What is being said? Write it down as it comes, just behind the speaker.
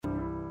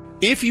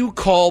If you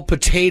call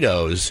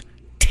potatoes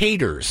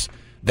taters,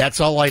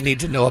 that's all I need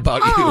to know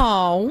about you.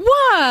 Oh,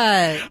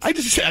 what? I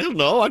don't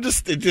know.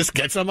 It just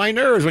gets on my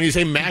nerves when you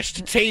say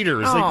mashed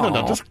taters. Like,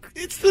 no,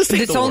 it's the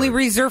same. It's only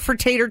reserved for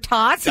tater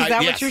tots? Is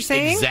that yes, what you're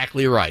saying?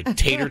 Exactly right.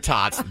 Tater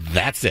tots,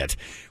 that's it.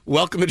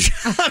 Welcome to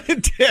John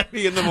and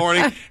Tammy in the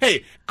morning.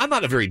 Hey, I'm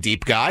not a very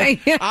deep guy.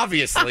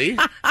 Obviously,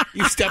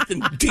 you stepped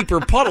in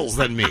deeper puddles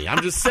than me.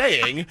 I'm just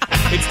saying,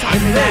 it's time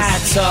for this.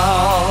 That's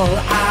all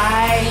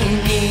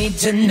I need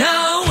to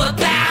know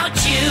about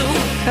you.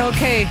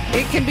 Okay,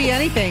 it can be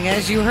anything,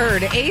 as you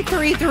heard.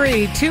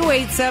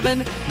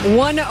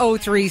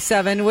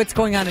 833-287-1037. What's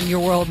going on in your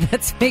world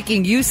that's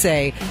making you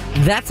say,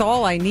 that's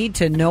all I need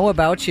to know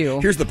about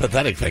you? Here's the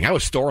pathetic thing. I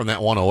was storing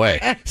that one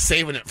away,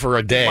 saving it for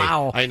a day.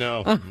 Wow. I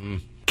know.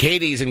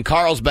 Katie's in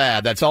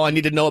Carlsbad. That's all I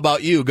need to know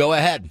about you. Go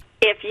ahead.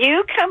 If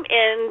you come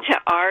into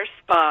our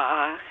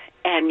spa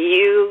and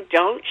you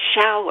don't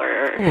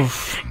shower,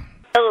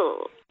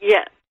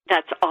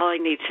 that's all I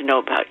need to know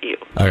about you.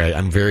 All right,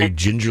 I'm very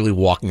gingerly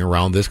walking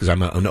around this because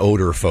I'm an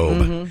odor phobe.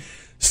 Mm-hmm.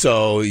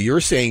 So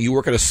you're saying you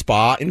work at a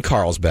spa in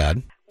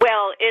Carlsbad.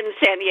 Well, in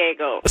San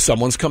Diego.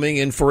 Someone's coming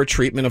in for a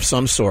treatment of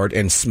some sort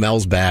and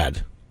smells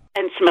bad.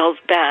 And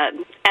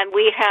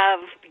we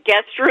have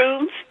guest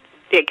rooms.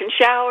 They can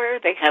shower.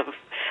 They have a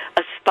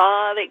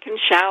spa. They can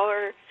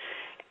shower.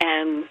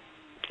 And,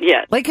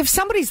 yeah. Like, if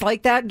somebody's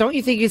like that, don't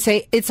you think you'd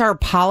say, it's our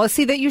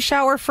policy that you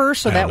shower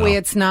first, so that way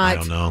it's not... I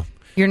don't know.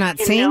 You're not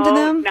saying to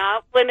them?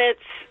 Not when it's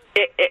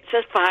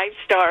a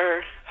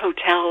 5-star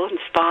hotel and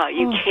spa.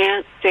 You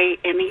can't say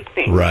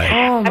anything. Right.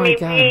 Oh, my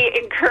God. We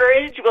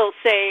encourage, we'll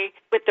say,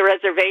 with the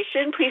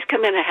reservation, please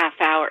come in a half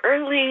hour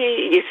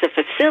early, use the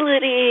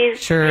facilities.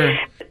 Sure.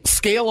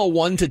 Scale of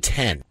 1 to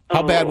 10.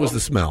 How bad was the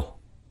smell?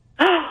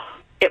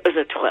 It was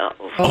a 12.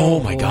 Oh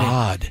my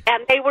God.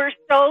 And they were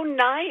so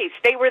nice.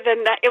 It was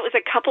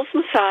a couples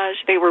massage.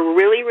 They were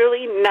really,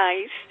 really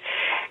nice.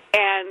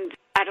 And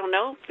I don't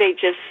know, they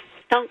just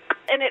stunk.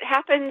 And it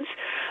happens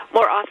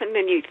more often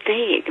than you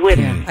think with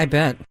I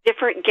bet.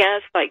 different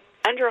guests, like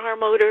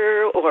underarm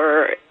odor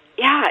or...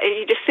 Yeah, and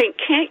you just think,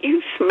 can't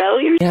you smell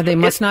your... Yeah, they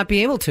must not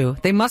be able to.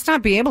 They must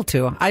not be able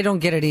to. I don't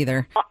get it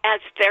either. As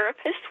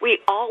therapists, we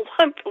all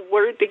want the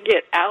word to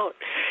get out.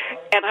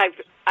 And I've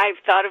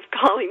thought of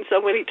calling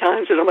so many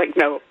times, and I'm like,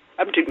 no,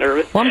 I'm too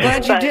nervous. Well, I'm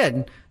glad you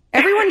did.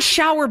 Everyone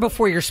shower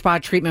before your spa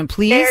treatment,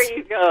 please. There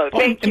you go.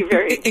 Thank you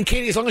very much. And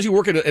Katie, as long as you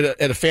work at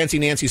a fancy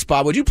Nancy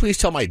spa, would you please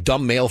tell my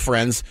dumb male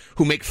friends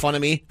who make fun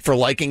of me for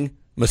liking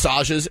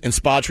massages and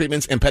spa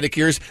treatments and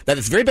pedicures that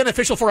it's very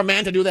beneficial for a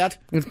man to do that?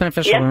 It's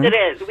beneficial. Yes, it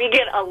is. We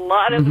get a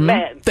lot of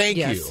men. Thank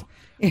you.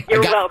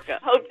 You're welcome.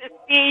 Hope to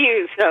see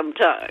you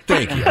sometime.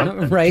 Thank you.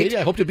 Right. Katie,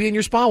 I hope to be in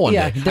your spa one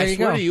day. There you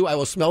swear go. to you, I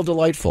will smell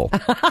delightful.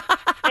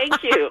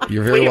 Thank you.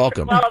 You're very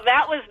welcome. Well,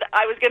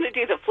 I was going to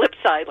do the flip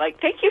side, like,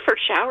 thank you for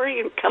showering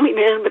and coming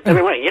in, but then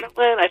I went, you know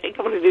what, I think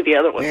I'm going to do the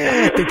other one.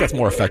 I think that's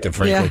more effective,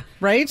 frankly. Yeah,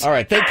 right? All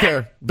right, take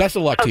care. Best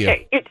of luck to you.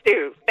 Okay, you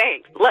too.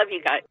 Thanks. Love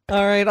you guys.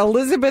 All right,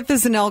 Elizabeth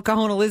is in El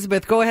Cajon.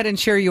 Elizabeth, go ahead and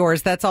share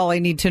yours. That's all I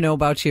need to know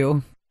about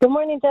you. Good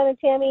morning, John and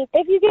Tammy.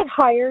 If you get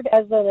hired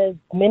as an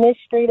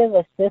administrative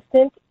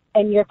assistant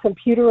and you're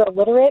computer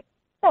illiterate,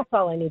 that's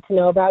all I need to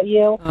know about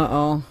you.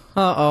 Uh-oh.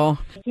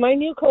 My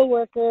new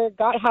coworker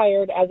got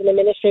hired as an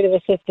administrative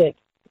assistant,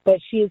 but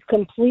she is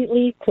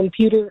completely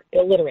computer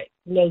illiterate.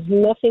 Knows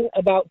nothing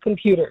about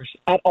computers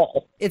at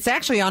all. It's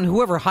actually on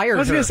whoever hired her. I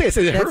was going to say, is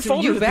it her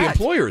fault or is it the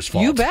employer's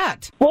fault? You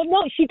bet. Well,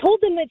 no, she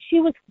told them that she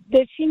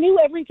knew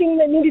everything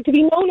that needed to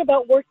be known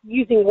about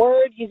using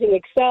Word, using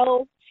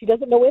Excel. She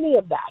doesn't know any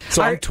of that.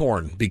 So I'm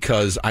torn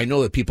because I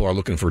know that people are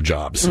looking for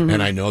jobs,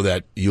 and I know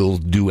that you'll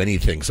do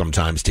anything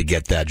sometimes to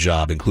get that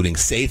job, including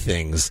say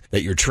things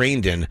that you're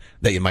trained in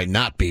that you might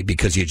not be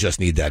because you just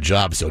need that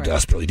job so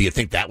desperately. Do you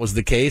think that was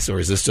the case, or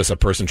is this just a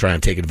person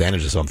trying to take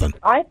advantage of something?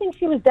 I think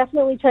she was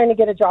definitely trying to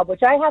get a job,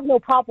 which I have no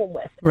problem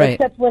with,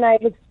 except when I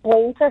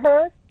explained to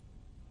her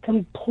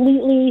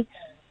completely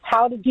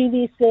how to do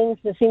these things,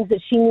 the things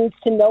that she needs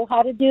to know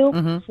how to do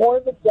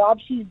for the job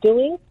she's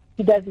doing.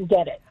 He doesn't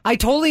get it. I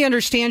totally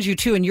understand you,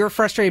 too, and you're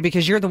frustrated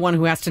because you're the one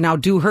who has to now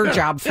do her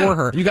job for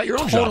her. You got your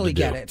own job Totally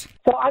to do. get it.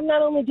 So I'm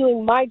not only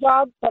doing my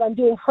job, but I'm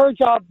doing her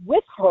job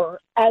with her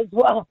as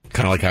well.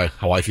 Kind of like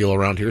how I feel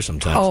around here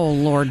sometimes. Oh,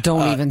 Lord,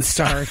 don't even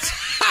start.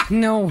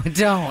 No,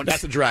 don't.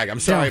 That's a drag. I'm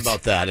sorry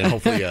about that, and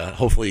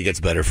hopefully it gets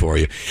better for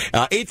you.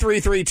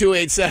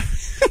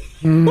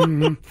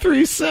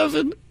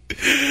 833-287-37.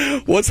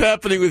 What's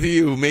happening with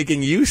you,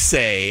 making you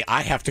say,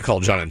 I have to call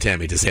John and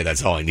Tammy to say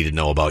that's all I need to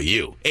know about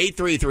you?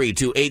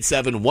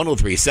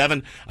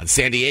 833-287-1037 on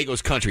San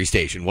Diego's Country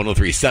Station,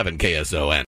 1037 KSON.